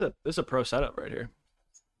This is a pro setup right here.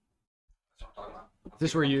 That's what I'm talking about.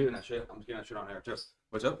 This where you- I'm just getting that shit on here too.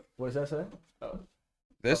 What's up? What does that say? Oh,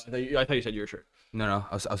 This? I thought you said your shirt. No.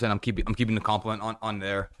 I was saying I'm keeping the compliment on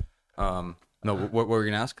there. No. What were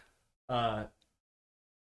you gonna ask? I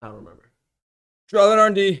don't remember. Traveling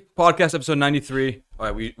R&D podcast episode 93. All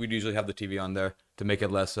right, we usually have the TV on there to make it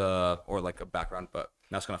less or like a background, but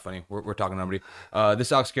that's kind of funny. We're talking to nobody. This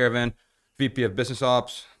is Alex Caravan, VP of Business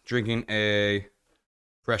Ops, drinking a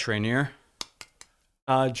fresh Rainier.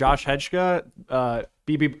 Josh Hedgka,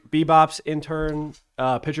 Bebop's intern,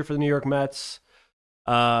 pitcher for the New York Mets,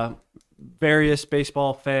 various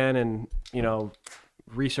baseball fan and,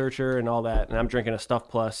 researcher and all that. And I'm drinking a Stuff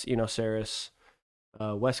Plus, Ceres,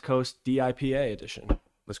 West Coast DIPA edition.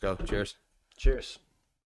 Let's go. Cheers. Cheers.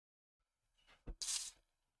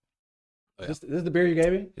 Oh, yeah. This is the beer you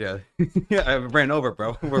gave me? Yeah, yeah. I ran over,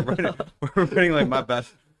 bro. We're running like my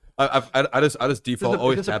best. I just default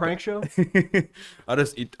always Is this a tap prank it. show?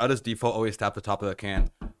 I just default always tap the top of the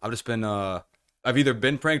can. I've just been I've either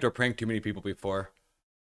been pranked or pranked too many people before.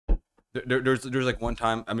 There's like one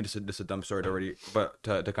time. I mean, this is a dumb story already, but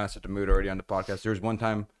to kind of set the mood already on the podcast. There's one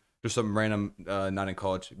time. There's some random not in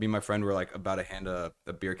college. Me and my friend were like about to hand a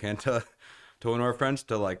beer can to one of our friends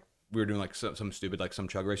to like we were doing like some stupid like some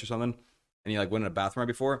chug race or something, and he like went in the bathroom right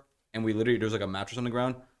before, and we literally there's like a mattress on the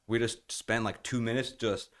ground. We just spent like 2 minutes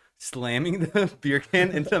just slamming the beer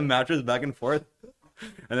can into the mattress back and forth,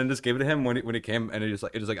 and then just gave it to him when it came, and it just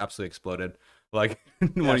like absolutely exploded. Like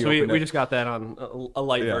Yeah, so we just got that on a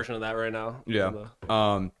light Yeah. version of that right now. Yeah.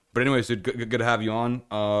 But anyways, dude, good to have you on.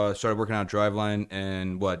 Started working out Driveline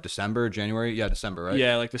in what, January? Yeah, December, right?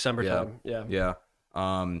 Yeah, like December Yeah. time. Yeah. Yeah.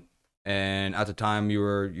 And at the time you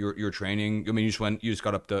were training. I mean, you just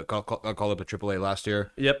got up to call up to AAA last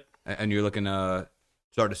year, Yep. and you're looking to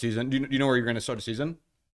start the season. Do you know where you're going to start the season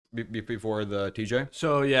before the TJ?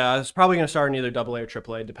 So yeah, I was probably going to start in either AA or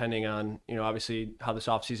AAA, depending on obviously how this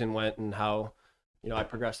off season went and how I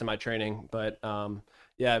progressed in my training. But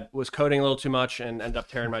yeah, was coding a little too much and ended up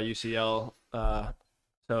tearing my UCL.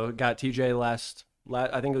 So got TJ last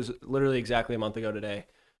I think it was literally exactly a month ago today.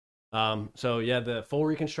 So yeah, the full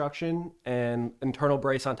reconstruction and internal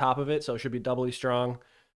brace on top of it, so it should be doubly strong.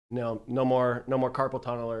 No more carpal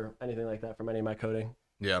tunnel or anything like that from any of my coding.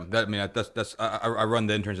 Yeah, that's I run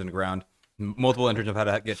the interns in the ground. Multiple interns have had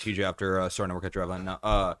to get TJ after starting to work at Driveline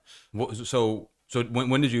now. So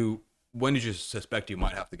when did you suspect you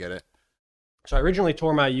might have to get it? So I originally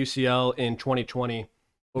tore my UCL in 2020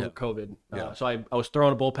 over Yeah. COVID. Yeah. So I was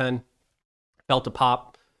throwing a bullpen, felt a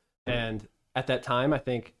pop, and at that time I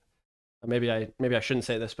think maybe I shouldn't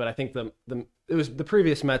say this, but I think it was the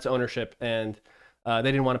previous Mets ownership, and they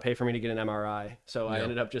didn't want to pay for me to get an MRI. So I Yeah.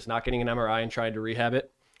 ended up just not getting an MRI and tried to rehab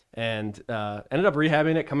it, and ended up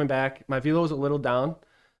rehabbing it, coming back. My velo was a little down,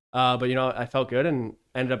 but I felt good and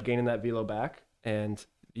ended up gaining that velo back, and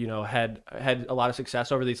had a lot of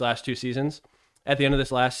success over these last 2 seasons. At the end of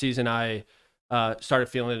this last season, I started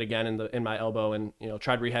feeling it again in my elbow, and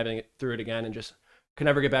tried rehabbing it through it again, and just could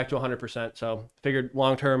never get back to 100%. So figured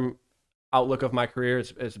long term outlook of my career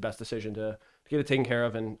is the best decision to get it taken care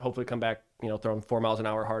of and hopefully come back throwing 4 miles an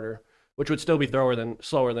hour harder, which would still be slower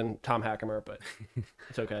than Tom Hackemer, but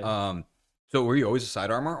it's okay. So were you always a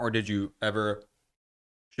side armor, or did you ever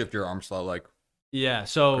shift your arm slot like Yeah, growing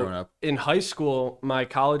so up? in high school, my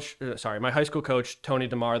high school coach, Tony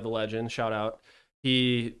DeMar, the legend, shout out,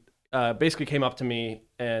 he basically came up to me,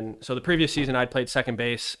 and so the previous season I'd played second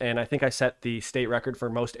base, and I think I set the state record for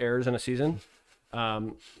most errors in a season. I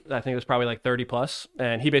think it was probably like 30 plus,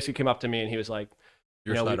 and he basically came up to me and he was like,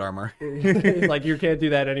 Your side armor. like, you can't do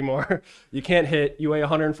that anymore. You can't hit. You weigh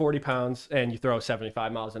 140 pounds and you throw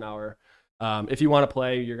 75 miles an hour. If you want to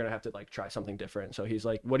play, you're going to have to like try something different. So he's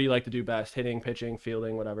like, what do you like to do best? Hitting, pitching,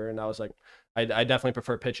 fielding, whatever. And I was like, I definitely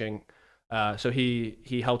prefer pitching. So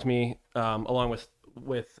he helped me along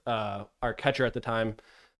with our catcher at the time.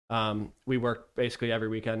 We worked basically every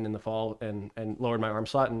weekend in the fall and lowered my arm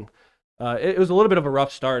slot. And it was a little bit of a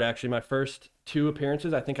rough start, actually. My first 2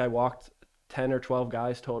 appearances, I think I walked 10 or 12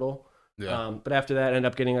 guys total. Yeah. But after that, I ended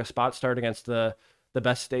up getting a spot start against the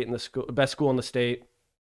best school in the state,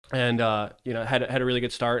 and had a really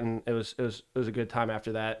good start, and it was a good time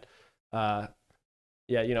after that.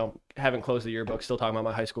 Haven't closed the yearbook, still talking about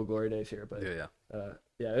my high school glory days here, but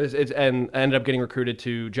and I ended up getting recruited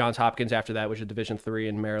to Johns Hopkins after that, which is Division III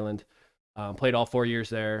in Maryland. Played all 4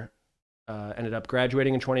 years there. Ended up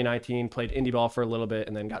graduating in 2019, played indie ball for a little bit,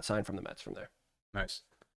 and then got signed from the Mets from there. Nice.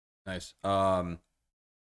 The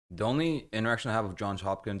only interaction I have with Johns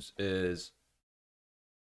Hopkins is,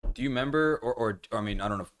 do you remember, or I mean, I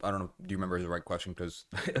don't know. Do you remember is the right question? Because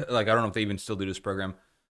like I don't know if they even still do this program.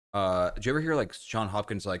 Did you ever hear like John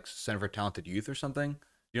Hopkins like Center for Talented Youth or something?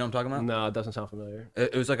 You know what I'm talking about? No, it doesn't sound familiar.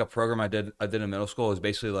 It was like a program I did in middle school. It was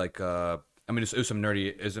basically like I mean it was some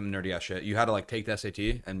nerdy ass shit. You had to like take the SAT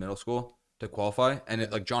in middle school to qualify, and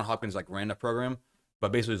like John Hopkins like ran the program,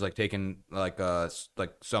 but basically it was like taking like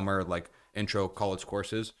like summer like intro college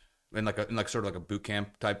courses in like sort of like a boot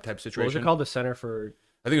camp type What was situation. it called? The Center for.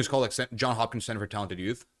 I think it was called like John Hopkins Center for Talented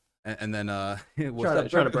Youth. And then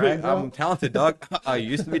what's Trying to brag, bro? I'm talented, dog. I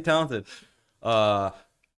used to be talented. Not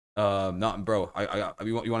bro.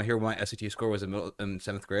 You want to hear what my SAT score was in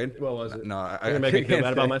 7th grade? What was it? No, You're making me feel can't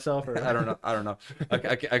bad about say. myself, or I don't know.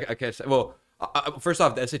 I can't say. Well, first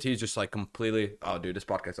off, the SAT is just like completely. Oh, dude, this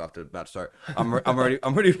podcast's about to start. I'm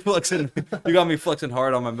already flexing. You got me flexing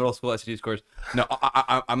hard on my middle school SAT scores. No,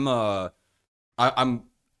 I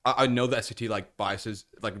know the SAT like biases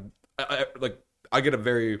like I get a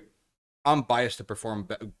very. I'm biased to perform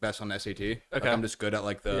best on the SAT. Like, Okay. I'm just good at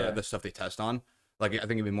like Yeah. the stuff they test on. Like I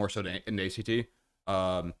think even more so in the ACT.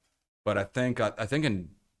 But I think in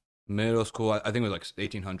middle school I think it was like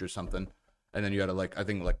 1800 something, and then you had to like I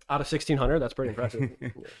think like out of 1,600? That's pretty impressive.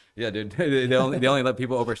 yeah, dude. They only let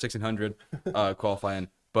people over 1600 qualify in.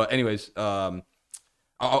 But anyways, so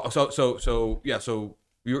yeah, so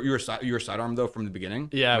you were sidearm though from the beginning.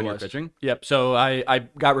 Yeah, when I you were was. pitching. Yep. So I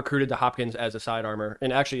got recruited to Hopkins as a side armor,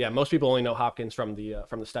 and actually, yeah, most people only know Hopkins from the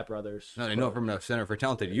Step Brothers. No, they know it from the Center for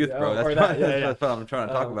Talented Youth, Yeah, bro. or That's, that, yeah, yeah. that's what I'm trying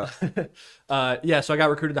to talk about. Yeah, so I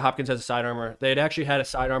got recruited to Hopkins as a side armor. They had actually had a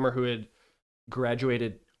side armor who had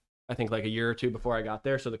graduated, I think, like a year or two before I got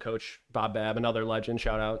there. So the coach, Bob Babb, another legend,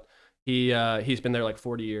 shout out. He's been there like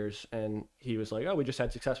 40 years, and he was like, "Oh, we just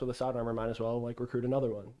had success with a side armor. Might as well like recruit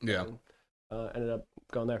another one." Yeah. And, ended up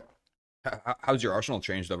going there. How's your arsenal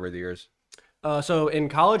changed over the years? So in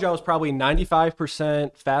college, I was probably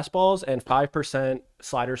 95% fastballs and 5%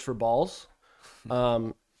 sliders for balls.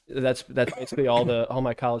 That's basically all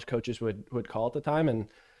my college coaches would call at the time, and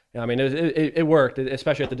I mean it worked,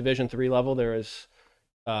 especially at the Division III level. There was,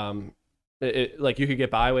 like you could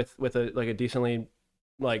get by with a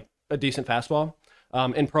decent fastball.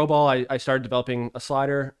 In pro ball, I started developing a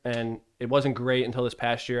slider, and it wasn't great until this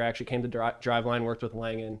past year. I actually came to Driveline, worked with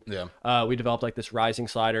Langen. Yeah. We developed like this rising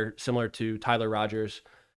slider similar to Tyler Rogers,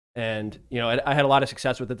 and I had a lot of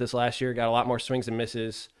success with it this last year. Got a lot more swings and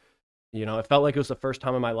misses. It felt like it was the first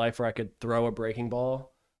time in my life where I could throw a breaking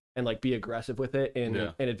ball and like be aggressive with it in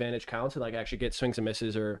advantage counts and like actually get swings and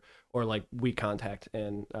misses or like weak contact.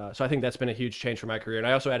 And so I think that's been a huge change for my career. And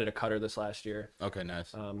I also added a cutter this last year. Okay,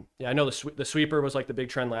 nice. Yeah, I know the sweeper was like the big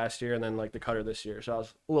trend last year, and then like the cutter this year. So I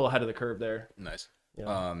was a little ahead of the curve there. Nice.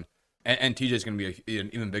 Yeah. And TJ is going to be an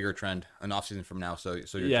even bigger trend an off season from now. So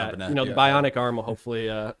you're Yeah, jumping in. the bionic arm will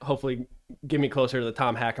hopefully get me closer to the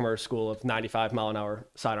Tom Hackemer school of 95 mile an hour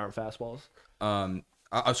sidearm fastballs.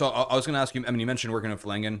 I was going to ask you. I mean, you mentioned working with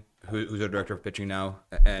Langen, who's our director of pitching now,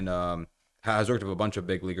 and has worked with a bunch of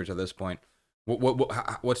big leaguers at this point.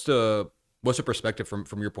 What's the perspective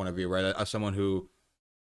from your point of view, right? As someone who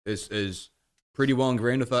is pretty well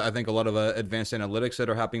ingrained with, I think, a lot of advanced analytics that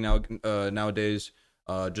are happening nowadays.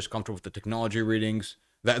 Just comfortable with the technology readings.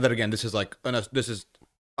 That again, this is I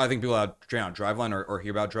think people that train on Driveline or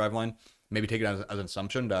hear about Driveline maybe take it as an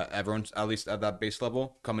assumption that everyone's at least at that base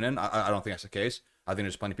level coming in. I don't think that's the case. I think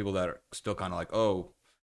there's plenty of people that are still kind of like, oh,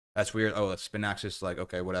 that's weird. Oh, that's spin axis. Like,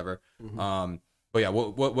 okay, whatever. Mm-hmm. But yeah,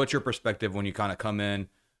 what's your perspective when you kind of come in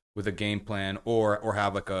with a game plan or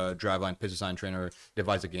have like a Driveline pitch design trainer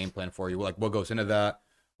devise a game plan for you? Like, what goes into that?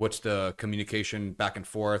 What's the communication back and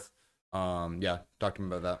forth? Yeah, talk to me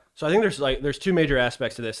about that. So I think there's two major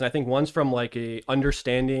aspects to this, and I think one's from like a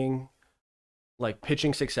understanding like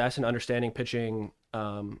pitching success and understanding pitching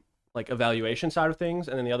like evaluation side of things,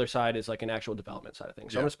 and then the other side is like an actual development side of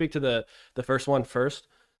things. So I'm going to speak to the first one first.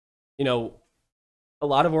 A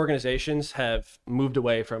lot of organizations have moved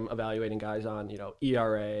away from evaluating guys on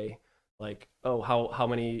ERA, like how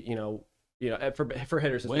many for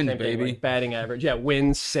hitters it's Wins, the same thing, baby. like batting average,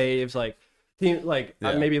 wins, saves, like team, like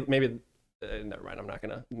Yeah. maybe never mind, I'm not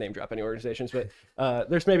gonna name drop any organizations, but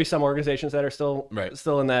there's maybe some organizations that are still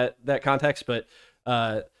in that context, but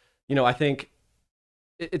I think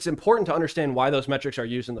it's important to understand why those metrics are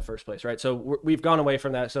used in the first place, right? So we've gone away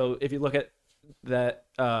from that. So if you look at that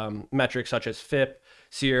metrics such as FIP,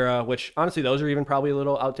 Sierra, which honestly those are even probably a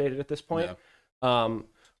little outdated at this point. Yeah.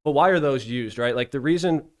 But why are those used, right? Like the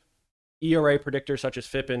reason ERA predictors such as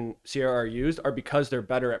FIP and Sierra are used are because they're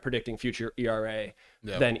better at predicting future ERA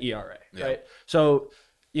than ERA, right? So,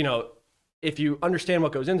 if you understand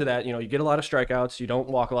what goes into that, you get a lot of strikeouts, you don't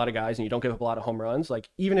walk a lot of guys, and you don't give up a lot of home runs. Like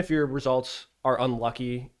even if your results are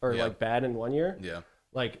unlucky or like bad in one year,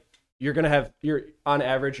 like you're going to have on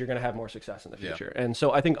average you're going to have more success in the future. And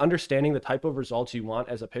so I think understanding the type of results you want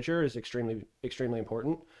as a pitcher is extremely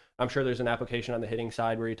important. I'm sure there's an application on the hitting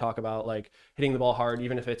side where you talk about like hitting the ball hard,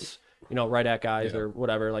 even if it's, right at guys or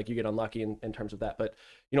whatever, like you get unlucky in terms of that. But,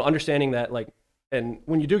 understanding that, like, and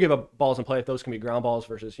when you do give up balls in play, if those can be ground balls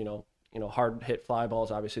versus, hard hit fly balls,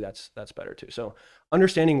 obviously that's better too. So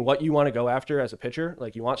understanding what you want to go after as a pitcher,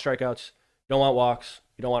 like you want strikeouts, you don't want walks,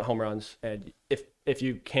 you don't want home runs. And if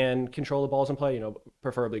you can control the balls in play,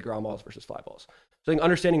 preferably ground balls versus fly balls. So I think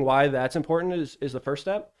understanding why that's important is the first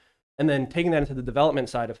step. And then taking that into the development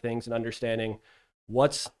side of things and understanding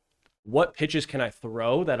what pitches can I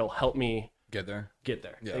throw that'll help me get there.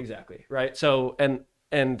 Yeah. Exactly. Right. So,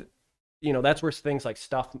 and that's where things like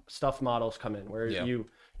stuff models come in, where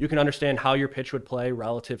you can understand how your pitch would play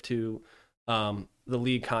relative to the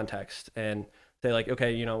league context, and say like,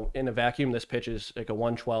 okay, in a vacuum, this pitch is like a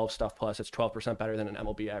 112 stuff plus. It's 12% better than an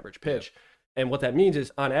MLB average pitch. Yeah. And what that means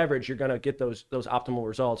is on average, you're going to get those optimal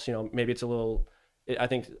results. Maybe it's a little, I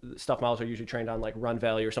think stuff models are usually trained on like run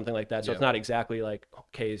value or something like that. So it's not exactly like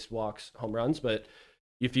Ks, walks, home runs, but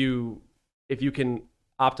if you can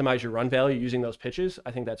optimize your run value using those pitches,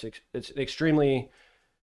 I think it's extremely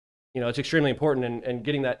important, and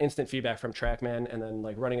getting that instant feedback from TrackMan and then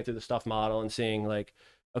like running it through the stuff model and seeing like,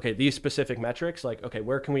 okay, these specific metrics, like, okay,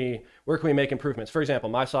 where can we make improvements? For example,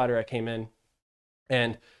 my slider, I came in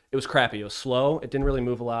and it was crappy. It was slow. It didn't really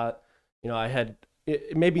move a lot. I had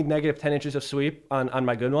maybe negative 10 inches of sweep on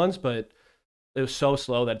my good ones, but it was so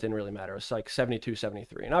slow that it didn't really matter. It was like 72,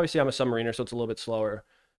 73. And obviously I'm a submariner, so it's a little bit slower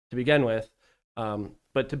to begin with.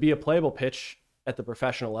 But to be a playable pitch at the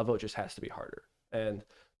professional level, it just has to be harder. And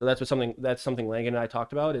so that's something Langan and I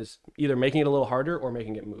talked about, is either making it a little harder or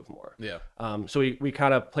making it move more. Yeah. So we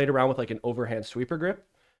kind of played around with like an overhand sweeper grip.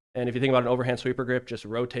 And if you think about an overhand sweeper grip, just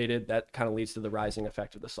rotated, that kind of leads to the rising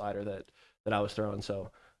effect of the slider that I was throwing.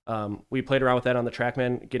 So we played around with that on the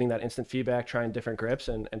TrackMan, getting that instant feedback, trying different grips,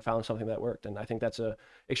 and found something that worked. And I think that's a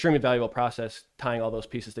extremely valuable process, tying all those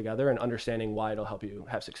pieces together and understanding why it'll help you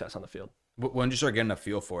have success on the field. When did you start getting a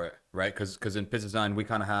feel for it, right? Because in pitch design,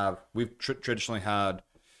 we've traditionally had,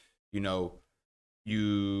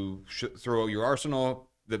 you should throw your arsenal.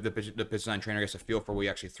 The pitch design trainer gets a feel for what you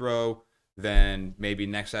actually throw. Then maybe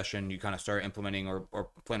next session you kind of start implementing or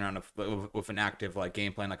playing around with an active like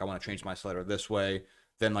game plan. Like, I want to change my slider this way.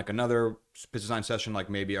 Then like another pitch design session, like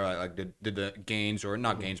maybe like did the gains, or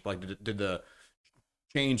not gains, but like did the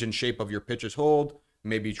change in shape of your pitches hold?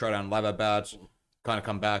 Maybe you try it on live at bats, kind of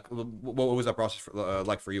come back. What was that process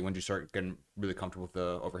like for you when you start getting really comfortable with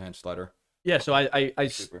the overhand slider? Yeah, so I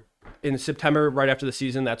in September, right after the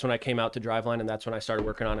season, that's when I came out to Driveline, and that's when I started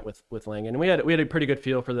working on it with Langan. And we had a pretty good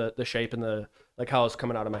feel for the shape and the like how it was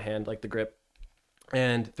coming out of my hand, like the grip.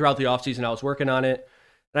 And throughout the offseason, I was working on it.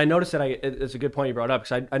 And I noticed that it's a good point you brought up,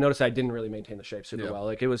 because I noticed I didn't really maintain the shape super well.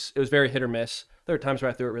 Like it was very hit or miss. There were times where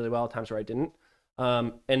I threw it really well, times where I didn't.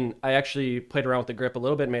 And I actually played around with the grip a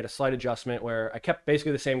little bit, made a slight adjustment where I kept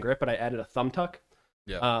basically the same grip, but I added a thumb tuck.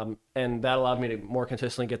 Yeah. And that allowed me to more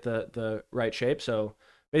consistently get the right shape. So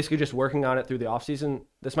basically just working on it through the off season.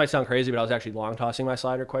 This might sound crazy, but I was actually long tossing my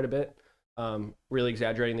slider quite a bit. Really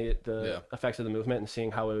exaggerating the effects of the movement and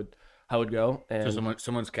seeing how it would go. And so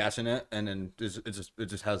someone's catching it, and then it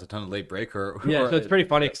just has a ton of late break, or so it's pretty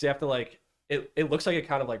funny because you have to like it looks like it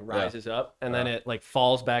kind of like rises up and then it like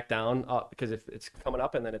falls back down because if it's coming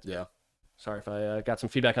up and then it's sorry if I got some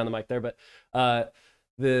feedback on the mic there, but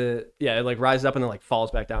it like rises up and then like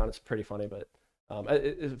falls back down. It's pretty funny, but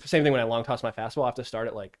same thing when I long toss my fastball. I have to start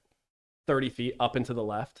at like 30 feet up into the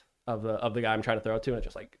left of the guy I'm trying to throw it to, and it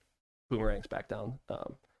just like boomerangs back down.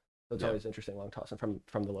 So it's always interesting long tossing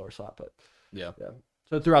from the lower slot, but yeah.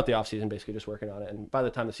 So throughout the off season, basically just working on it, and by the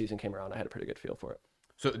time the season came around, I had a pretty good feel for it.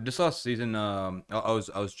 So this last season, I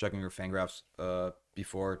was checking your Fangraphs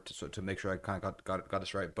before to make sure I kind of got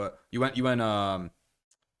this right. But you went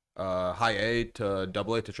high A to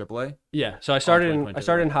double A to triple A. Yeah, so I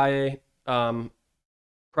started in high A,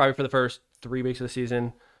 probably for the first 3 weeks of the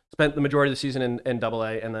season. Spent the majority of the season in double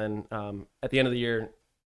A, and then at the end of the year,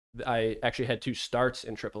 I actually had 2 starts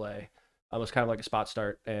in triple A. I was kind of like a spot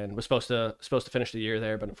start, and was supposed to finish the year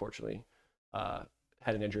there, but unfortunately had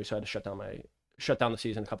an injury, so I had to shut down the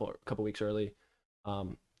season a couple weeks early.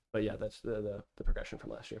 But yeah, that's the progression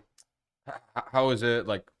from last year. How is it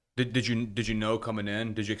like? Did you know coming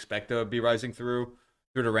in? Did you expect to be rising through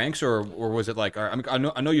the ranks, or was it like? I mean, I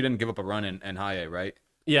know you didn't give up a run in high A, right?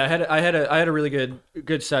 Yeah, I had a really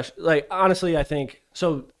good session. Like honestly, I think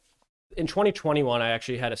so. In 2021, I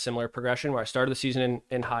actually had a similar progression where I started the season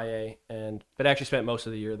in high A, but actually spent most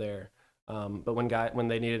of the year there. But when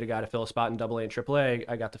they needed a guy to fill a spot in Double A and Triple A,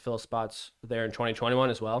 I got to fill spots there in 2021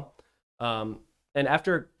 as well. And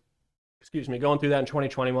after, going through that in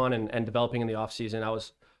 2021 and developing in the off season, I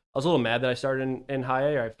was a little mad that I started in high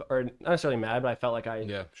A, or not necessarily mad, but I felt like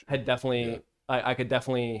I had definitely, I could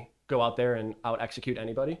definitely go out there and out execute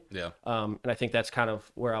anybody. Yeah. And I think that's kind of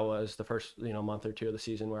where I was the first, month or two of the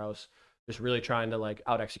season, where I was just really trying to like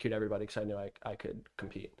out execute everybody because I knew I could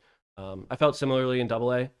compete. I felt similarly in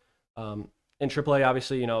Double A. In Triple A,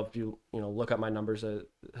 obviously, if you look up my numbers,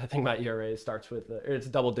 I think my ERA starts with it's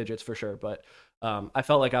double digits for sure. But I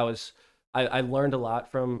felt like I learned a lot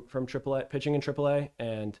from Triple A pitching in Triple A,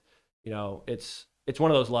 and it's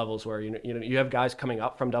one of those levels where you have guys coming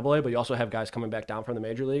up from Double A, but you also have guys coming back down from the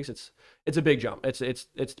major leagues. It's a big jump.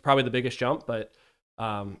 It's probably the biggest jump, but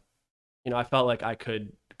I felt like I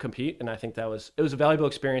could compete, and I think it was a valuable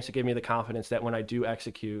experience. It gave me the confidence that when I do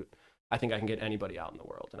execute, I think I can get anybody out in the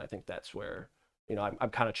world, and I think that's where I'm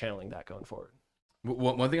kind of channeling that going forward.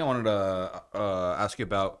 One thing I wanted to ask you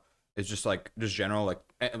about is just general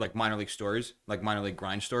like minor league stories, like minor league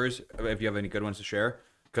grind stories. If you have any good ones to share,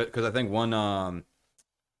 because I think one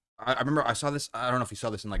I remember I saw this. I don't know if you saw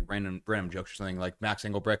this in like random jokes or something. Like Max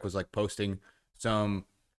Engelbrecht was like posting some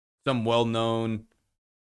well-known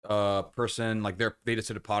person, like they just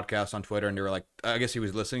did a podcast on Twitter, and they were like, I guess he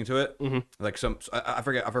was listening to it. Mm-hmm. Like I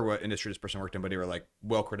forget what industry this person worked in, but they were like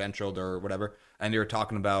well credentialed or whatever, and they were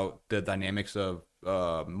talking about the dynamics of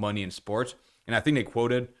money in sports. And I think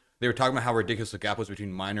they were talking about how ridiculous the gap was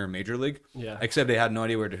between minor and major league. Yeah. Except they had no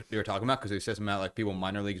idea what they were talking about, because they said something about like people in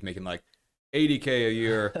minor leagues making like $80K a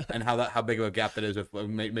year, and how big of a gap that is with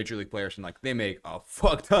major league players, and like they make a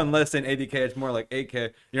fuck ton less than $80K. It's more like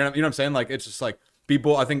 $8K. You know what I'm saying? Like it's just like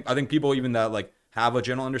people. I think people even that like have a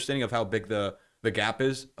general understanding of how big the gap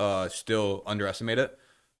is, still underestimate it.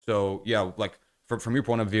 So yeah, like from your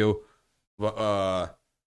point of view,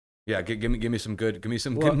 yeah, give me some good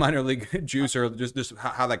minor league juice, or just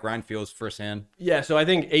how that grind feels firsthand. Yeah, so I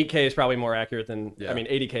think 8K is probably more accurate than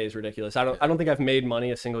 80K is ridiculous. I don't think I've made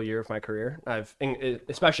money a single year of my career.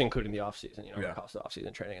 Especially including the off season, the cost of off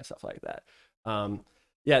season training and stuff like that.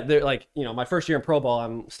 They're like, my first year in pro ball,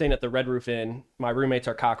 I'm staying at the Red Roof Inn. My roommates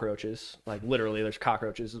are cockroaches. Like literally there's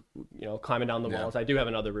cockroaches, climbing down the walls. I do have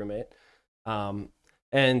another roommate. And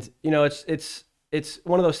it's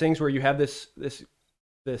one of those things where you have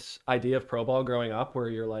this idea of pro ball growing up where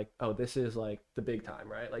you're like, oh, this is like the big time,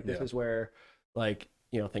 right? Like this is where like,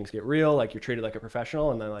 things get real, like you're treated like a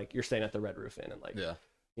professional, and then like you're staying at the Red Roof Inn, and like,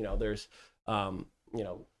 there's,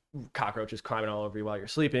 cockroaches climbing all over you while you're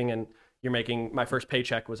sleeping, and you're making, my first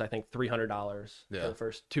paycheck was I think $300 for the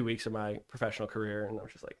first 2 weeks of my professional career, and I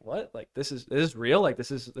was just like, what? Like this is real? Like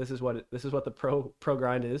this is what the pro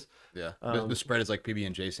grind is. Yeah. The spread is like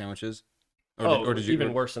PB&J sandwiches. Or did you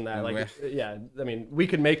even worse than that? Like, yeah, I mean, we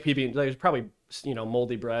could make there's probably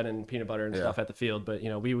moldy bread and peanut butter and stuff at the field, but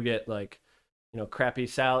we would get like crappy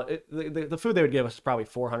salad. The food they would give us is probably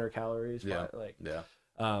 400 calories. Yeah. But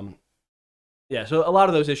so a lot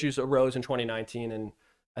of those issues arose in 2019, and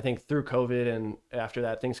I think through COVID and after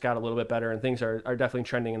that, things got a little bit better, and things are definitely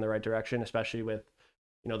trending in the right direction, especially with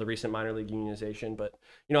the recent minor league unionization. But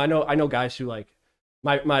I know guys who like.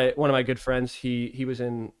 My one of my good friends, he was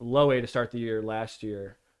in low A to start the year last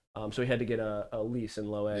year, so he had to get a lease in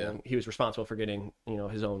low A, and he was responsible for getting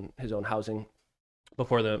his own housing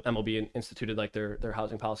before the MLB instituted like their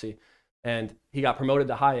housing policy, and he got promoted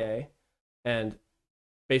to high A, and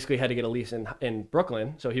basically had to get a lease in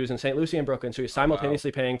Brooklyn. So he was in St. Lucie and Brooklyn, so he was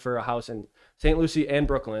simultaneously paying for a house in St. Lucie and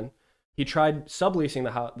Brooklyn. He tried subleasing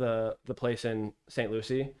the place in St.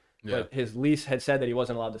 Lucie, but his lease had said that he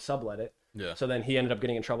wasn't allowed to sublet it. Yeah. So then he ended up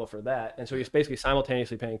getting in trouble for that, and so he's basically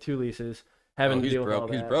simultaneously paying 2 leases, having to deal with all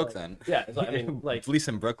that. He's broke then. Yeah, I mean, like lease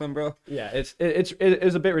in Brooklyn, bro. Yeah, it's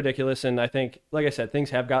a bit ridiculous, and I think, like I said,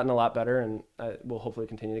 things have gotten a lot better, and will hopefully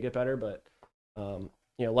continue to get better. But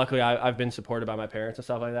luckily I've been supported by my parents and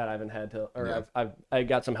stuff like that. I haven't had to, or I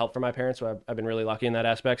got some help from my parents, so I've been really lucky in that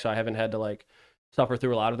aspect. So I haven't had to like suffer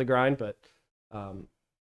through a lot of the grind, but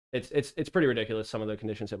it's pretty ridiculous some of the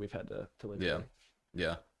conditions that we've had to live. Yeah,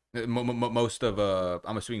 yeah. Most of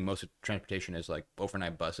I'm assuming most of transportation is like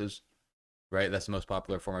overnight buses, right? That's the most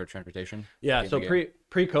popular form of transportation. Yeah. So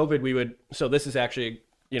pre-COVID, so this is actually,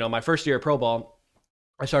 my first year of pro ball,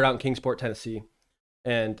 I started out in Kingsport, Tennessee,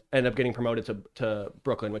 and ended up getting promoted to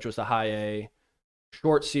Brooklyn, which was the high A,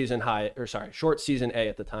 short season A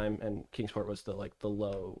at the time, and Kingsport was the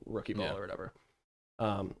low rookie ball or whatever.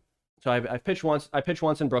 So I pitched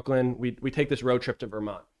once in Brooklyn. We take this road trip to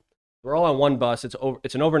Vermont. We're all on one bus. It's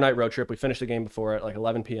an overnight road trip. We finished the game before at like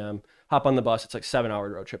 11 p.m. Hop on the bus. It's like 7-hour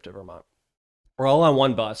road trip to Vermont. we're all on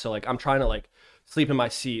one bus, so like I'm trying to like sleep in my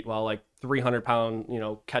seat while like 300-pound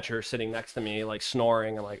catcher sitting next to me like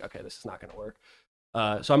snoring. I'm like, okay, this is not gonna work.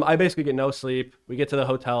 So I basically get no sleep. We get to the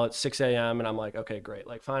hotel at 6 a.m. and I'm like, okay, great.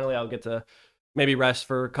 Like finally, I'll get to maybe rest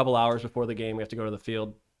for a couple hours before the game. We have to go to the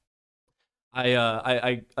field.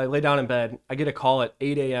 I lay down in bed. I get a call at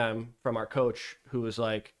 8 a.m. from our coach, who was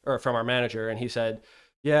like, or from our manager, and he said,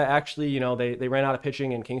 "Yeah, actually, they ran out of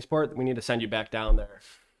pitching in Kingsport. We need to send you back down there.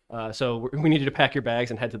 So we need you to pack your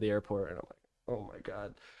bags and head to the airport." And I'm like, "Oh my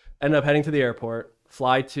god!" End up heading to the airport,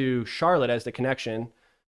 fly to Charlotte as the connection.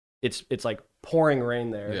 It's like pouring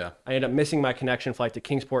rain there. Yeah. I end up missing my connection flight to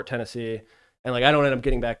Kingsport, Tennessee, and like I don't end up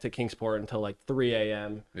getting back to Kingsport until like 3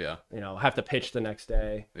 a.m. Yeah. Have to pitch the next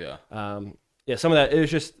day. Yeah. Yeah, some of that, it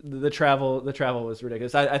was just the travel. The travel was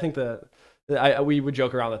ridiculous. I think we would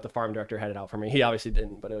joke around that the farm director had it out for me. He obviously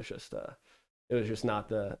didn't, but it was just not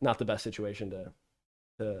the best situation to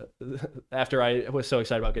after I was so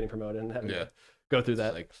excited about getting promoted and having to go through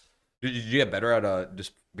that. Like, did you get better at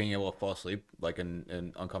just being able to fall asleep like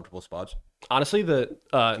in uncomfortable spots? Honestly, the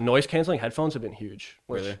noise canceling headphones have been huge.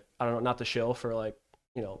 Which, Really? I don't know, not to shill for like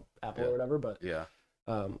Apple or whatever, but Yeah.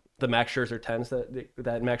 the Max Scherzer 10s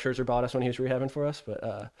that Max Scherzer bought us when he was rehabbing for us,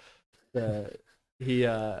 but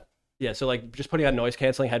so like just putting on noise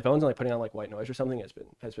canceling headphones and like putting on like white noise or something has been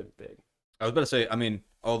big. I was about to say, I mean,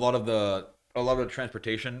 a lot of the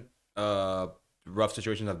transportation rough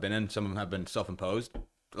situations I've been in, some of them have been self-imposed,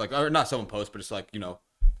 like, or not self-imposed, but it's like,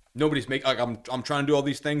 nobody's like, I'm trying to do all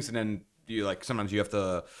these things, and then you like sometimes you have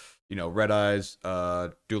to, red eyes,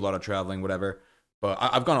 do a lot of traveling, whatever. But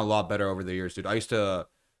I've gone a lot better over the years, dude. I used to,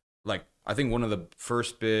 like, I think one of the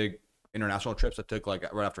first big international trips I took,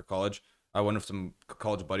 like, right after college, I went with some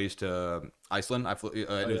college buddies to Iceland. It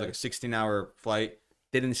was like a 16-hour flight.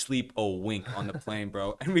 Didn't sleep a wink on the plane,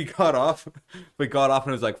 bro. And we got off. And it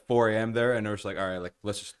was like 4 a.m. there, and it was like, all right, like,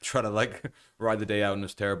 let's just try to like ride the day out, and it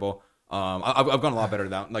was terrible. I've gone a lot better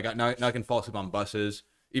now. Like now I can fall asleep on buses,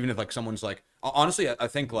 even if like someone's like, honestly, I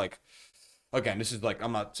think like, again, this is like,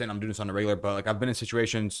 I'm not saying I'm doing this on a regular, but like I've been in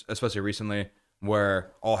situations, especially recently,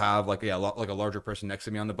 where I'll have like a larger person next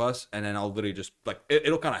to me on the bus, and then I'll literally just like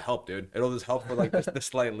it'll kind of help, dude. It'll just help for like this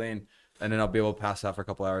slight lane, and then I'll be able to pass out for a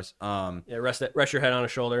couple hours. Rest your head on a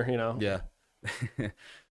shoulder, Yeah.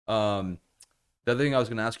 The other thing I was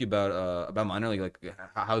gonna ask you about minor league, like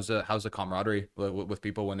how's the camaraderie with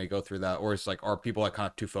people when they go through that, or it's like, are people like kind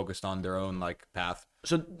of too focused on their own like path?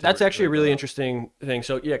 So that's actually a really interesting thing.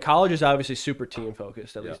 So yeah, college is obviously super team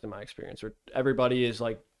focused, at least in my experience, where everybody is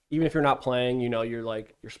like, even if you're not playing, you're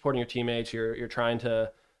like, you're supporting your teammates, you're trying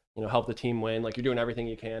to, help the team win. Like you're doing everything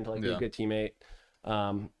you can to like be a good teammate.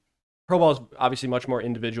 Pro ball is obviously much more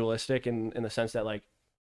individualistic in the sense that like,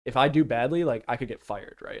 if I do badly, like I could get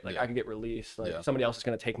fired, right? Like I could get released. Like somebody else is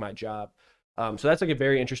going to take my job. So that's like a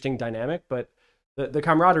very interesting dynamic. But the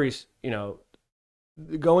camaraderie's,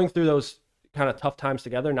 going through those kind of tough times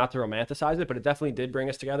together, not to romanticize it, but it definitely did bring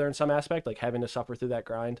us together in some aspect, like having to suffer through that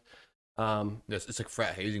grind. It's like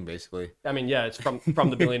frat hazing, basically. I mean, yeah, it's from the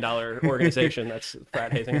 $1 billion organization that's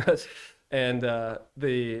frat hazing us, and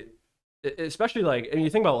especially like, and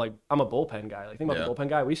you think about like, I'm a bullpen guy. Like think about the bullpen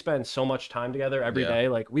guy. We spend so much time together every day.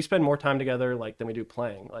 Like we spend more time together like than we do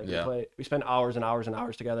playing. Like we spend hours and hours and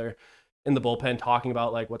hours together in the bullpen talking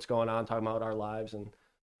about like what's going on, talking about our lives, and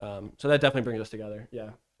so that definitely brings us together.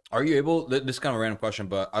 Yeah. Are you able? This is kind of a random question,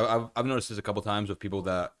 but I've noticed this a couple times with people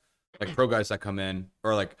that like pro guys that come in,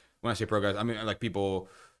 or like when I say pro guys, I mean like people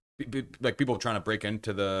trying to break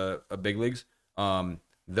into the big leagues.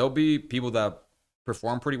 There'll be people that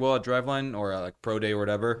perform pretty well at driveline or at like pro day or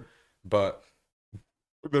whatever, but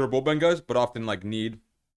that are bullpen guys, but often like need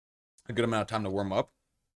a good amount of time to warm up.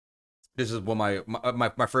 This is what my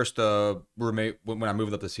first roommate when I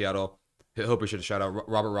moved up to Seattle. I hope we should shout out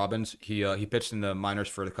Robert Robbins. He pitched in the minors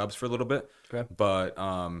for the Cubs for a little bit, but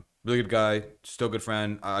really good guy, still good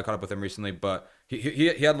friend. I caught up with him recently, but he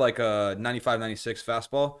had like a 95, 96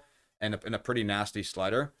 fastball and a pretty nasty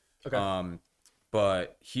slider.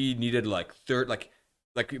 But he needed like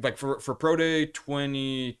for pro day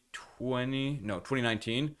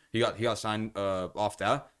 2019, he got signed off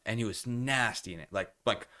that, and he was nasty in it. Like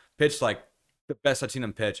pitched like the best I've seen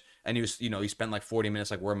him pitch, and he was he spent like 40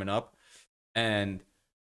 minutes like warming up. And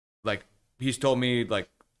like he's told me, like,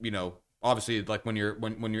 obviously like when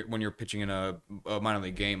you're pitching in a minor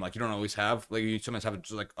league game, like you don't always have, like you sometimes have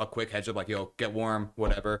just like a quick heads up, like, yo, get warm,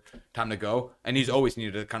 whatever, time to go. And he's always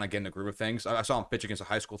needed to kind of get in the groove of things. I saw him pitch against a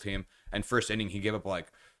high school team, and first inning he gave up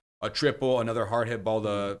like a triple, another hard hit ball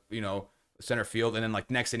to center field, and then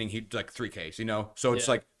like next inning he like 3 Ks, so it's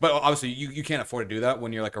like, but obviously you can't afford to do that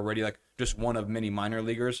when you're like already like just one of many minor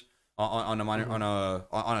leaguers on a minor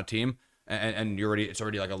on a team, and it's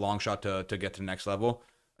already like a long shot to get to the next level.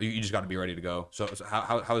 You just got to be ready to go. So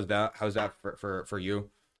how is that? How's that for you?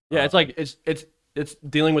 Yeah, it's like it's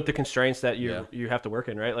dealing with the constraints that you have to work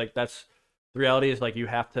in, right? Like that's the reality is like you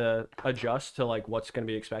have to adjust to like what's going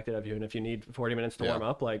to be expected of you, and if you need 40 minutes to warm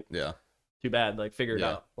up, like too bad. Like figure it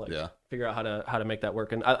out. Like figure out how to make that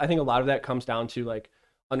work. And I think a lot of that comes down to like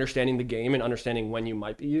understanding the game and understanding when you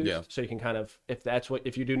might be used. Yeah. So you can kind of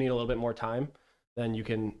if you do need a little bit more time, then you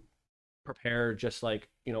can prepare just like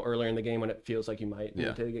earlier in the game when it feels like you might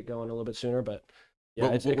need to get going a little bit sooner. But yeah,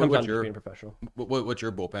 it comes down to being professional. What's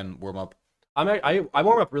your bullpen warm up? I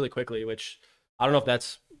warm up really quickly, which I don't know if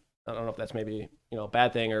that's maybe a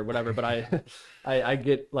bad thing or whatever, but I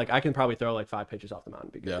get like I can probably throw like 5 pitches off the mound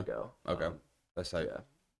and be good to go. Okay, that's tight. Yeah.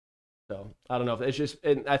 So I don't know if it's just,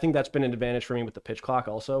 and I think that's been an advantage for me with the pitch clock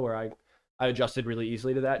also, where I adjusted really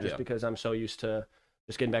easily to that just because I'm so used to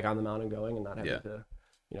just getting back on the mound and going and not having to,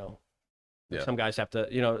 some guys have to,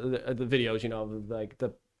 the videos, like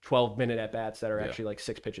the 12-minute at bats that are actually like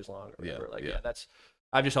 6 pitches long or whatever. That's,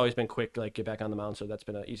 I've just always been quick, like get back on the mound. So that's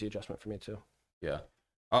been an easy adjustment for me too. Yeah.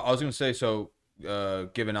 I was going to say, so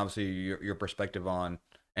given obviously your perspective on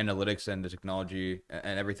analytics and the technology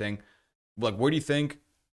and everything, like where do you think,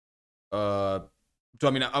 so I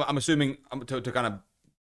mean, I'm assuming to kind of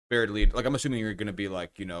bear the lead, like I'm assuming you're going to be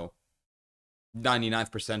like,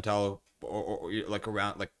 99th percentile or like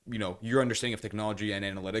around like, your understanding of technology and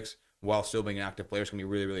analytics while still being an active player is going to be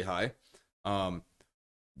really, really high.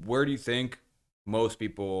 Where do you think most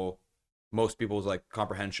people's like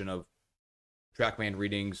comprehension of TrackMan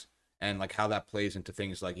readings and like how that plays into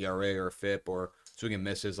things like ERA or FIP or swing and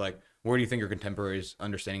misses, like where do you think your contemporaries'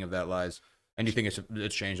 understanding of that lies? And do you think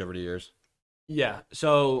it's changed over the years? Yeah,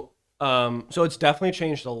 so it's definitely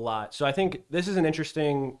changed a lot. So I think this is an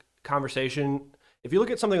interesting conversation. If you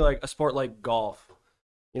look at something like a sport like golf,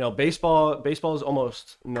 baseball is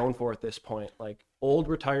almost known for at this point, like old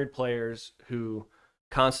retired players who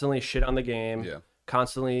constantly shit on the game. Yeah.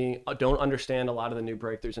 Constantly don't understand a lot of the new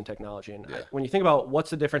breakthroughs in technology. And when you think about what's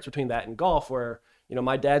the difference between that and golf, where,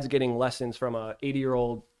 my dad's getting lessons from a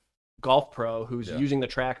 80-year-old golf pro who's using the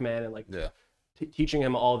TrackMan and like teaching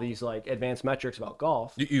him all these like advanced metrics about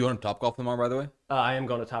golf. You going to Topgolf tomorrow, by the way? I am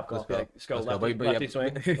going to Topgolf. Let's go lefty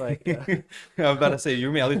swing. Like, I was about to say,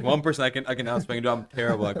 you're me at least one person I can outswing. I'm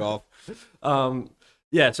terrible at golf.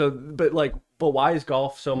 Yeah. So, but why is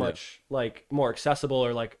golf so much like more accessible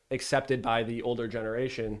or like accepted by the older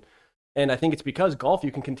generation? And I think it's because golf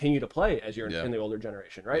you can continue to play as you're in the older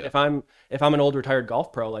generation, right? Yeah. If I'm an old retired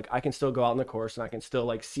golf pro, like I can still go out on the course and I can still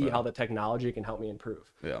like see how the technology can help me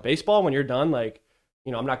improve. Yeah. Baseball, when you're done, like,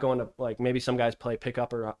 I'm not going to like maybe some guys play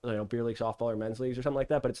pickup or beer league softball or men's leagues or something like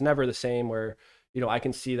that, but it's never the same where I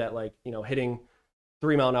can see that like hitting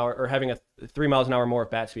 3 mile an hour or having a 3 miles an hour more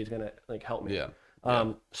of bat speed is gonna like help me.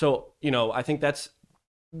 Yeah. So I think that's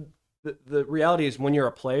the reality is when you're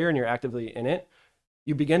a player and you're actively in it,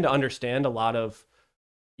 you begin to understand a lot of,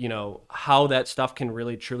 how that stuff can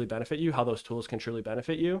really truly benefit you, how those tools can truly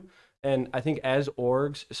benefit you. And I think as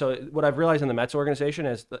orgs, so what I've realized in the Mets organization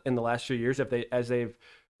in the last few years, as they've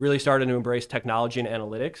really started to embrace technology and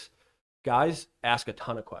analytics, guys ask a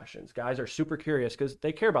ton of questions. Guys are super curious because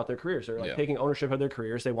they care about their careers. They're like taking ownership of their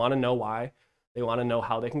careers. They want to know why. They want to know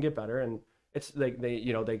how they can get better. And it's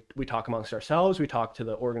we talk amongst ourselves. We talk to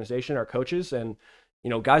the organization, our coaches, and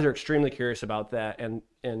guys are extremely curious about that.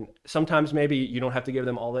 And sometimes maybe you don't have to give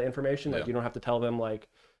them all the information. Like you don't have to tell them like,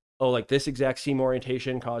 oh, like this exact seam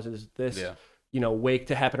orientation causes this, wake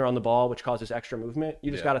to happen around the ball, which causes extra movement.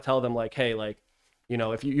 You just got to tell them like, hey, like,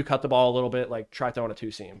 if you cut the ball a little bit, like try throwing a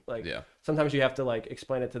 2-seam. Like sometimes you have to like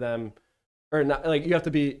explain it to them, or not. Like you have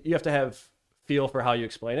to have feel for how you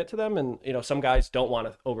explain it to them. And some guys don't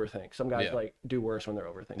want to overthink. Some guys like do worse when they're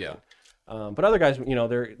overthinking. Yeah. But other guys,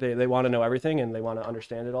 they want to know everything and they want to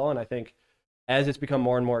understand it all. And I think as it's become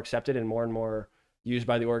more and more accepted and more used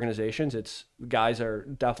by the organizations, guys are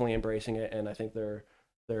definitely embracing it. And I think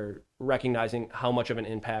they're recognizing how much of an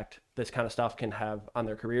impact this kind of stuff can have on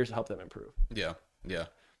their careers to help them improve. Yeah. Yeah.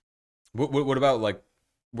 What about like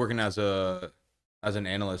working as an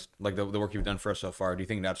analyst, like the work you've done for us so far? Do you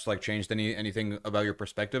think that's like changed anything about your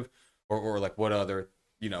perspective, or like what other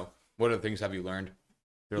things have you learned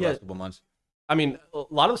through the last couple months? I mean, a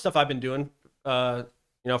lot of the stuff I've been doing, for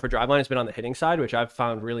Driveline has been on the hitting side, which I've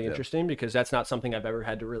found really interesting because that's not something I've ever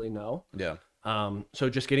had to really know. Yeah. So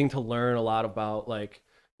just getting to learn a lot about like,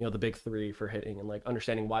 the big three for hitting and like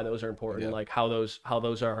understanding why those are important, like how those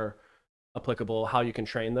are applicable, how you can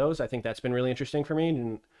train those. I think that's been really interesting for me.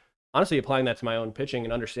 And honestly, applying that to my own pitching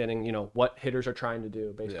and understanding, what hitters are trying to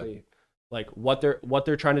do, basically like what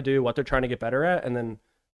they're trying to do, what they're trying to get better at, and then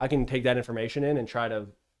I can take that information in and try to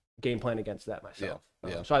game plan against that myself.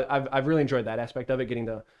 Yeah. So I've really enjoyed that aspect of it, getting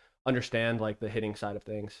to understand like the hitting side of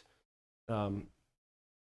things.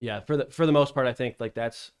 Yeah, for the most part, I think like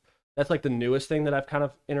that's like the newest thing that I've kind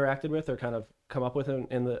of interacted with or kind of come up with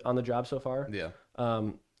in the on the job so far. Yeah.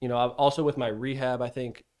 You know, I've also with my rehab, I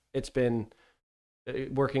think it's been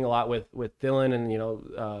working a lot with Dylan and, you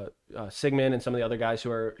know, Sigmund and some of the other guys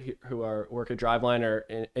who are work at Driveline are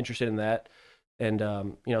interested in that. And,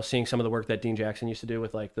 you know, seeing some of the work that Dean Jackson used to do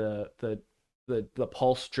with like the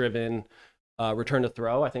pulse driven return to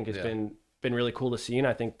throw, I think has been really cool to see. And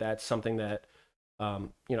I think that's something that, you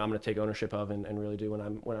know, I'm going to take ownership of and really do when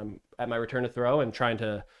I'm at my return to throw and trying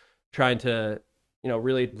to, you know,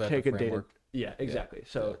 really take a data. Yeah, exactly. Yeah.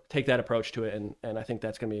 So take that approach to it, and I think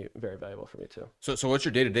that's going to be very valuable for me too. So what's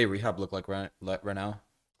your day-to-day rehab look like right now?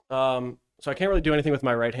 So I can't really do anything with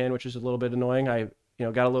my right hand, which is a little bit annoying. I, you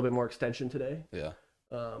know, got a little bit more extension today. Yeah.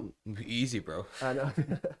 Easy, bro. I know.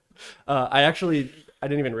 I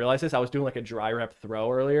didn't even realize this. I was doing like a dry rep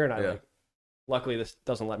throw earlier, and like, luckily this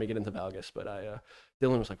doesn't let me get into valgus, but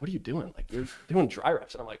Dylan was like, "What are you doing? Like you're doing dry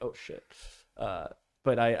reps," and I'm like, "Oh shit."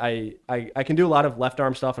 But I can do a lot of left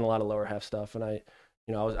arm stuff and a lot of lower half stuff. And I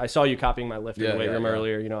saw you copying my lift in the weight room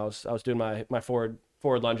earlier. You know, I was doing my forward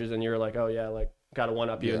lunges, and you're like, oh yeah, like got to one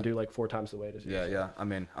up you and do like 4 times the weight as you. Yeah. I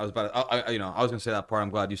mean, I was gonna say that part. I'm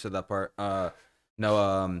glad you said that part.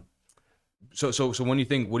 No. So what do you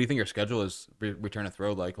think your schedule is return to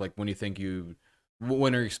throw like? Like when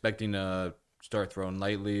are you expecting to start throwing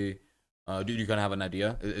lightly? Do you kind of have an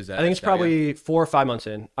idea? Is that? I think it's probably 4 or 5 months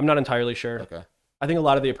in. I'm not entirely sure. Okay. I think a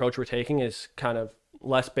lot of the approach we're taking is kind of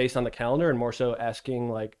less based on the calendar and more so asking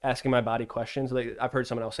my body questions. Like I've heard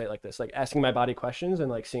someone else say it like this, like asking my body questions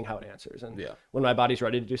and like seeing how it answers. And when my body's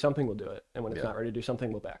ready to do something, we'll do it. And when it's not ready to do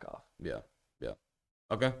something, we'll back off. Yeah.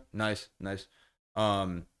 Okay. Nice.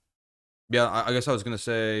 Yeah, I guess I was gonna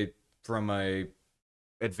say from a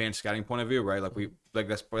advanced scouting point of view, right? Like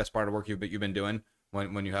that's part of the work you've been doing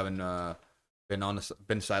when you haven't been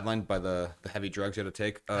sidelined by the heavy drugs you had to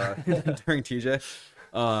take during TJ.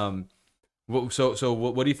 So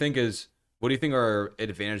what do you think are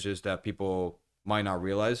advantages that people might not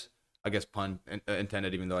realize? I guess pun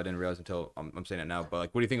intended, even though I didn't realize until I'm saying it now. But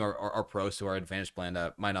like, what do you think are pros to our advantage plan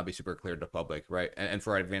that might not be super clear to the public, right? And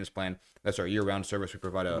for our advantage plan, that's our year-round service. We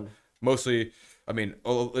provide mostly, I mean,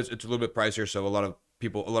 it's a little bit pricier. So a lot of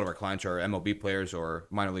our clients are MLB players or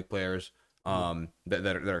minor league players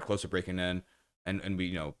that are close to breaking in. And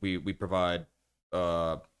we provide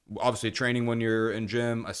obviously training when you're in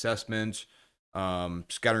gym, assessments,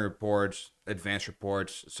 scouting reports, advanced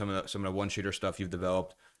reports, some of the one shooter stuff you've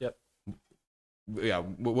developed. Yep. Yeah.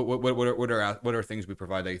 What are things we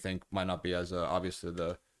provide that you think might not be as obvious to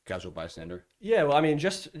the casual bystander? Yeah. Well, I mean,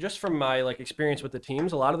 just from my like experience with the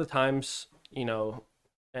teams, a lot of the times, you know,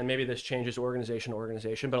 and maybe this changes organization to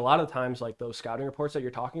organization, but a lot of the times, like those scouting reports that you're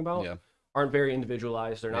talking about. Yeah. Aren't very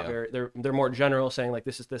individualized. They're not they're more general, saying like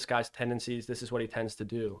this is this guy's tendencies, this is what he tends to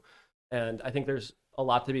do. And I think there's a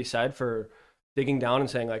lot to be said for digging down and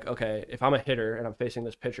saying like, okay, if I'm a hitter and I'm facing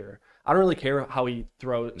this pitcher, I don't really care how he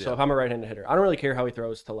throws. So if I'm a right-handed hitter, I don't really care how he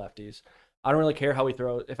throws to lefties. I don't really care how he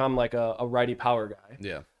throws if I'm like a righty power guy.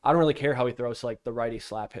 Yeah. I don't really care how he throws to like the righty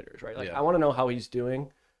slap hitters, right? Like I want to know how he's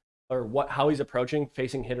doing or how he's approaching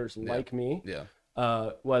facing hitters like me.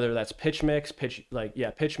 Yeah. Whether that's pitch mix,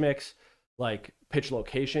 like pitch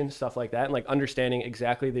location, stuff like that, and like understanding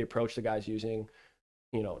exactly the approach the guy's using,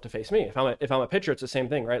 you know, to face me. If I'm a pitcher, it's the same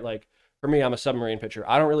thing, right? Like for me, I'm a submarine pitcher.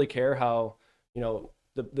 I don't really care how, you know,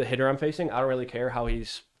 the hitter I'm facing. I don't really care how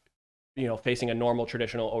he's, you know, facing a normal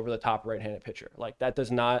traditional over the top right-handed pitcher. Like that does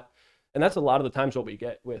not, and that's a lot of the times what we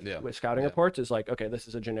get with scouting reports is like, okay, this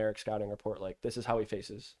is a generic scouting report. Like this is how he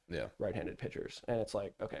faces right-handed pitchers, and it's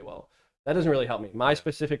like, okay, well. That doesn't really help me. My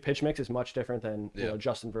specific pitch mix is much different than you know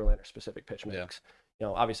Justin Verlander's specific pitch mix. You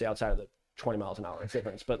know, obviously outside of the 20 miles an hour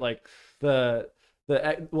difference, but like the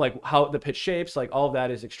like how the pitch shapes, like all of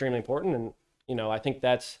that is extremely important. And you know, I think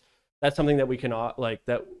that's something that we can like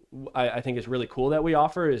that I think is really cool that we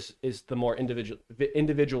offer is the more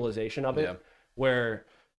individualization of it, where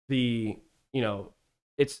the you know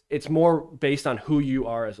it's more based on who you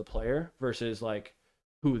are as a player versus like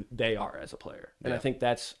who they are as a player. And I think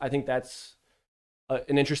that's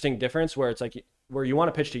an interesting difference where it's like where you want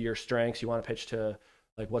to pitch to your strengths, you want to pitch to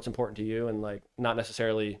like what's important to you, and like not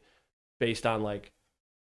necessarily based on like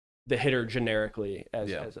the hitter generically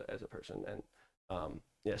as a person. And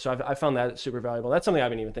so I found that super valuable. That's something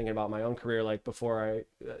I've been even thinking about in my own career, like before I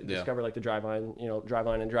discovered like the driveline, you know,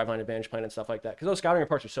 driveline and driveline advantage plan and stuff like that, because those scouting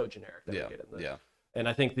reports are so generic that we get in And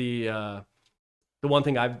I think the one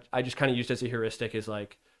thing I just kind of used as a heuristic is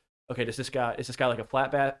like, okay, is this guy like a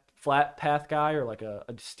flat path guy or like a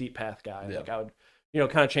steep path guy? Yeah. Like I would,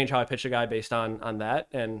 kind of change how I pitch a guy based on that.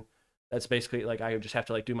 And that's basically like I would just have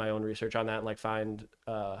to like do my own research on that and like find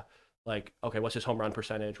like, okay, what's his home run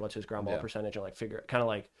percentage, what's his ground ball percentage, and like figure kind of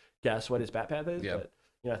like guess what his bat path is. Yeah. But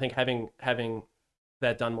I think having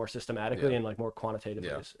that done more systematically and like more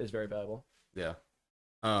quantitatively is very valuable. Yeah.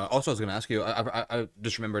 Also, I was going to ask you. I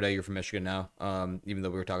just remembered that you're from Michigan now. Even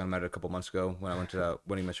though we were talking about it a couple months ago when I went to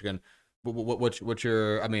Winning Michigan. What's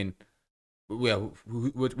your? I mean, yeah.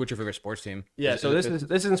 What's your favorite sports team? Yeah. So this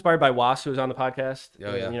is inspired by Was, who was on the podcast.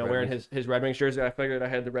 Oh yeah. Wearing his Red Wings jersey. I figured I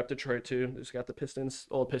had to rep Detroit too. Just got the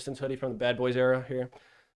old Pistons hoodie from the Bad Boys era here.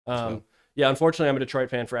 Yeah. Unfortunately, I'm a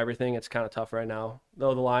Detroit fan for everything. It's kind of tough right now.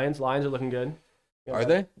 Though the Lions are looking good. Are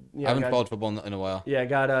they? I haven't followed football in a while. Yeah,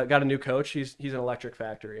 got a new coach. He's an electric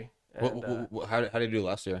factory. And, how did they do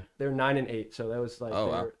last year? They were 9-8, so that was like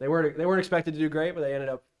they weren't expected to do great, but they ended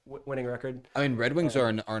up winning record. I mean, Red Wings are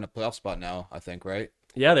in a playoff spot now, I think, right?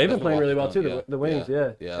 Yeah, they've been playing really well too. Yeah. The Wings,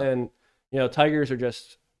 yeah. And Tigers are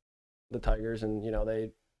just the Tigers, and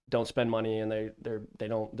they don't spend money and they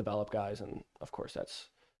don't develop guys, and of course that's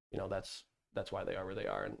why they are where they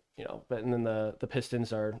are, and and then the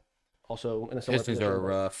Pistons are also in a similar Pistons position. Are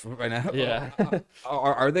rough right now. Yeah.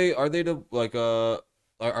 Are they the like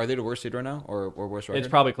are they the worst seed right now or worst record? It's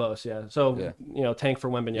probably close, yeah. So tank for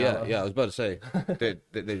Wembanyama. Yeah. I was about to say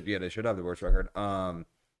they should have the worst record.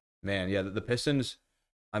 Man, yeah, the Pistons.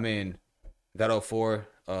 I mean, that 04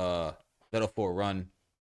 run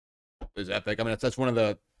is epic. I mean,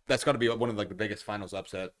 that's got to be one of like the biggest finals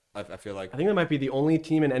upset. I feel like. I think that might be the only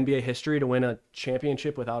team in NBA history to win a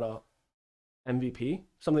championship without a MVP,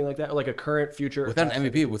 something like that, or like a current, future. Without an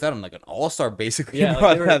MVP, without like an all-star, basically. Yeah,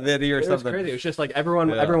 like that video or something. It was crazy. It was just like everyone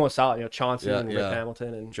was solid. Chauncey and Rick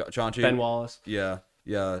Hamilton and Chauncey, Ben Wallace. Yeah.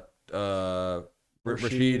 Rashid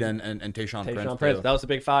and Tayshaun Prince. That was the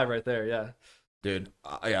big five right there. Yeah. Dude,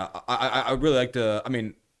 I really like to. I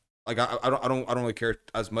mean, like I don't really care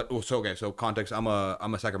as much. So context. I'm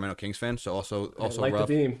a Sacramento Kings fan. So also light rough.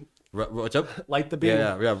 The beam. What's up? Light the beam.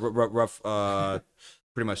 Yeah. Rough.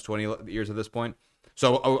 Pretty much 20 years at this point.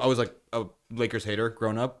 So I was like a Lakers hater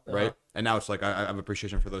growing up, right? And now it's like I have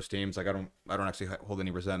appreciation for those teams. Like I don't actually hold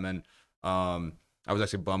any resentment. I was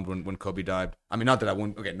actually bummed when Kobe died. I mean, not that I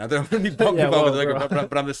wouldn't. Okay, not that I'm gonna be bummed about it,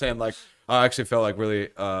 but I'm just saying, like, I actually felt like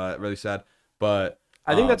really sad. But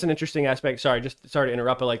I think that's an interesting aspect. Sorry to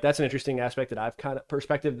interrupt, but like that's an interesting aspect that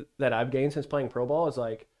perspective that I've gained since playing pro ball is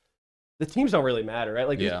like the teams don't really matter, right?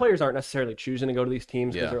 Like these players aren't necessarily choosing to go to these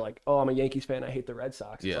teams because they're like, oh, I'm a Yankees fan, I hate the Red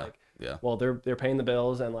Sox. It's like, well, they're paying the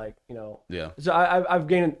bills and like So I've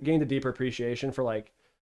gained a deeper appreciation for like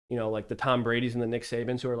like the Tom Brady's and the Nick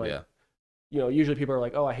Sabans who are like usually people are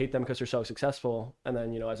like, oh, I hate them because they're so successful, and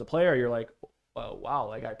then as a player you're like, oh, wow,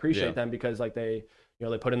 like I appreciate them because like they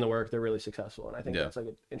they put in the work, they're really successful, and I think that's like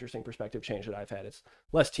an interesting perspective change that I've had. It's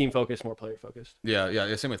less team focused, more player focused.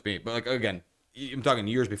 Yeah, same with me. But like again, I'm talking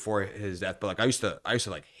years before his death, but like I used to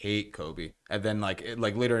like hate Kobe, and then like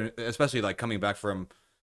later, especially like coming back from,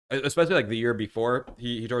 especially like the year before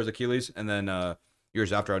he tore his Achilles, and then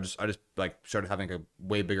years after, I just like started having a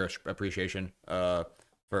way bigger appreciation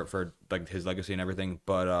for like his legacy and everything.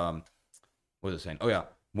 But what was I saying? Oh yeah,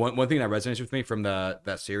 one thing that resonates with me from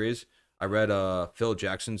that series, I read Phil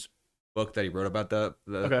Jackson's book that he wrote about the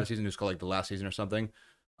season. It was called like The Last Season or something.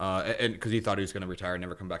 And because he thought he was going to retire and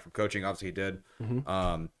never come back from coaching. Obviously he did.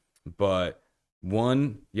 But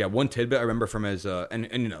one tidbit I remember from his and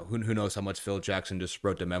who knows how much Phil Jackson just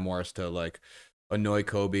wrote the memoirs to like annoy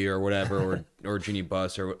Kobe or whatever or Jeannie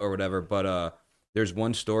Buss or whatever. But there's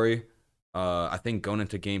one story I think going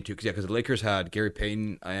into game 2 because the Lakers had Gary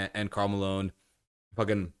Payton and Karl Malone,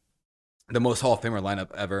 fucking the most Hall of Famer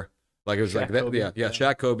lineup ever. Like it was Shaq, like that, Kobe.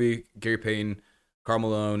 Shaq, Kobe, Gary Payton, Karl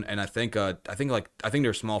Malone, and I think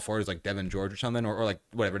their small forward is like Devin George or something, or like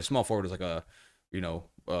whatever. The small forward is like a,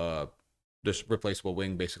 just replaceable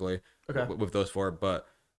wing basically. With those four, but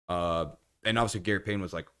and obviously Gary Payton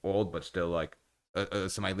was like old, but still like a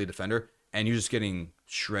semi-elite defender, and you're just getting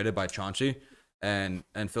shredded by Chauncey, and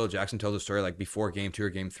Phil Jackson tells a story like before game 2 or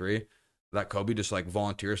game 3 that Kobe just like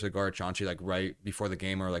volunteers to guard Chauncey like right before the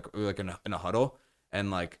game or like in a huddle, and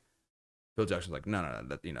like Phil Jackson's like, no,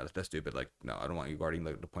 that's stupid. Like, no, I don't want you guarding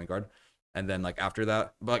the point guard. And then like after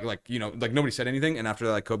that, but like nobody said anything. And after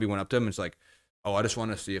that, like Kobe went up to him and it's like, oh, I just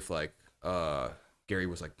want to see if like Gary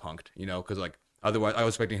was like punked, because like otherwise I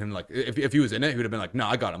was expecting him like if he was in it, he would have been like, no,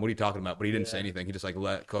 I got him. What are you talking about? But he didn't say anything. He just like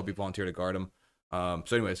let Kobe volunteer to guard him.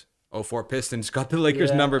 So anyways, 04 Pistons got the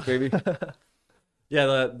Lakers number, baby.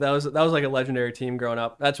 Yeah, that was like a legendary team growing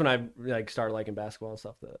up. That's when I like started liking basketball and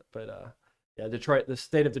stuff. Yeah, Detroit, the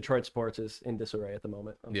state of Detroit sports is in disarray at the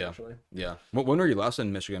moment, Yeah. unfortunately. Yeah. When were you last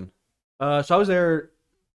in Michigan? So I was there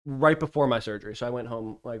right before my surgery. So I went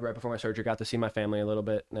home like right before my surgery, got to see my family a little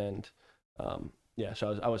bit, and yeah,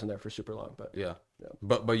 so I wasn't there for super long, but Yeah. Yeah.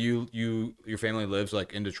 But your family lives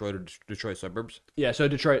like in Detroit or Detroit suburbs? yeah. So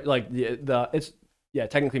Detroit, like the it's yeah,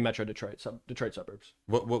 technically Metro Detroit, Detroit suburbs.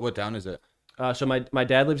 What town is it? So my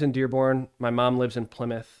dad lives in Dearborn, my mom lives in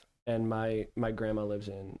Plymouth, and my grandma lives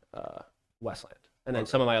in Westland. And then Okay.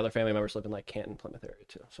 some of my other family members live in like Canton, Plymouth area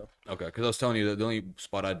too. So Okay, because I was telling you that the only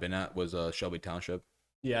spot I'd been at was Shelby Township.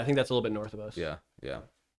 yeah, I think that's a little bit north of us. Yeah, yeah.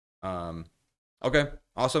 Okay,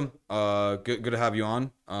 awesome. Good to have you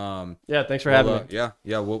on. Yeah, thanks for having me. Yeah.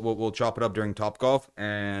 We'll chop it up during Top Golf,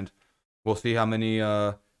 and we'll see how many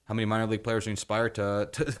minor league players are inspired to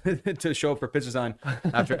to show up for pitch design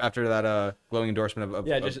after that glowing endorsement of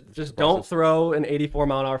Yeah, of just the don't process. throw an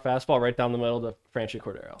 84-mile-an-hour fastball right down the middle to Franchi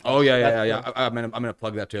Cordero. Oh yeah. That's- I'm gonna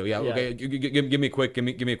plug that too. Yeah. Yeah. Okay. Give me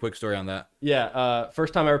a quick story on that. Yeah,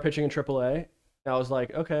 first time ever pitching in AAA, I was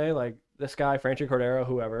like, okay, like this guy, Franchi Cordero,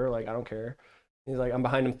 whoever, like I don't care. He's like, I'm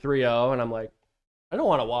behind him 3-0, and I'm like, I don't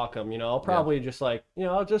want to walk him, I'll probably just like,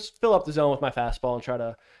 I'll just fill up the zone with my fastball and try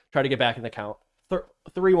to get back in the count.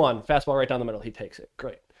 3-1, fastball right down the middle, he takes it,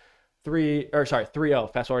 great. 3-0,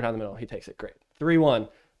 fastball right down the middle, he takes it, great. 3-1,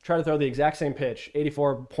 try to throw the exact same pitch,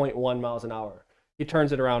 84.1 miles an hour. He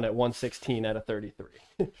turns it around at 116 at a 33.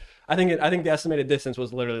 I think the estimated distance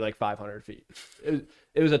was literally like 500 feet. It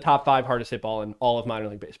was a top 5 hardest hit ball in all of minor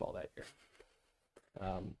league baseball that year.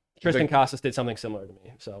 Tristan Casas did something similar to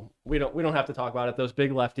me, so we don't have to talk about it. Those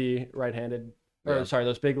big lefty right-handed,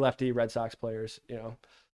 those big lefty Red Sox players,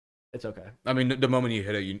 it's okay. I mean, the moment you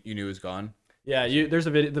hit it, you knew it was gone. Yeah, there's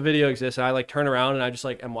a video. The video exists, and I like turn around and I just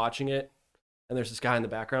like am watching it, and there's this guy in the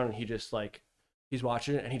background, and he just like he's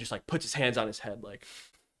watching it, and he just like puts his hands on his head, like,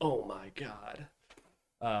 oh my god.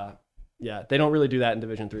 Yeah, they don't really do that in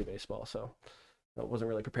Division III baseball, so I wasn't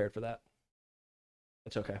really prepared for that.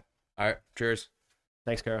 It's okay. All right. Cheers.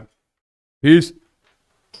 Thanks, Kara. Peace.